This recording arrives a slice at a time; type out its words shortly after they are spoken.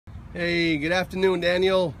Hey, good afternoon,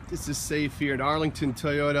 Daniel. This is Safe here at Arlington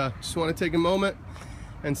Toyota. Just want to take a moment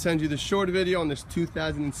and send you the short video on this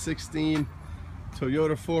 2016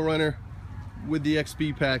 Toyota 4Runner with the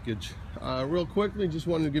XP package. Real quickly, just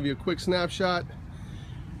wanted to give you a quick snapshot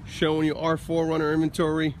showing you our 4Runner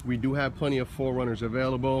inventory. We do have plenty of 4Runners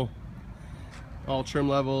available, all trim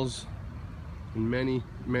levels, in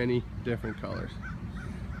many different colors.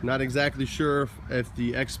 Not exactly sure if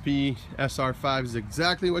the XP SR5 is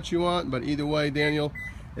exactly what you want, but either way, Daniel,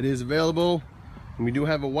 it is available, and we do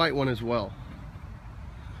have a white one as well.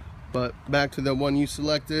 But back to the one you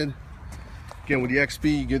selected. Again, with the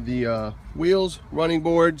XP, you get the wheels, running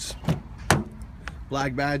boards,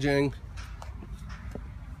 black badging.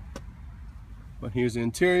 But here's the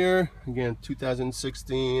interior. Again,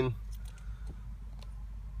 2016.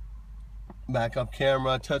 Backup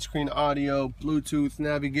camera, touchscreen audio, Bluetooth,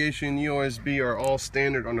 navigation, USB are all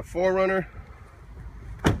standard on the 4Runner.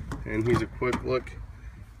 And here's a quick look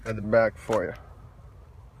at the back for you.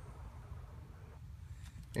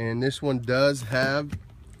 And this one does have,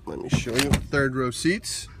 let me show you, third row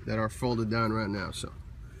seats that are folded down right now. So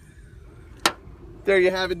there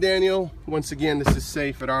you have it, Daniel. Once again, this is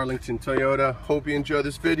Safe at Arlington Toyota. Hope you enjoy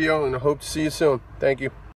this video, and I hope to see you soon. Thank you.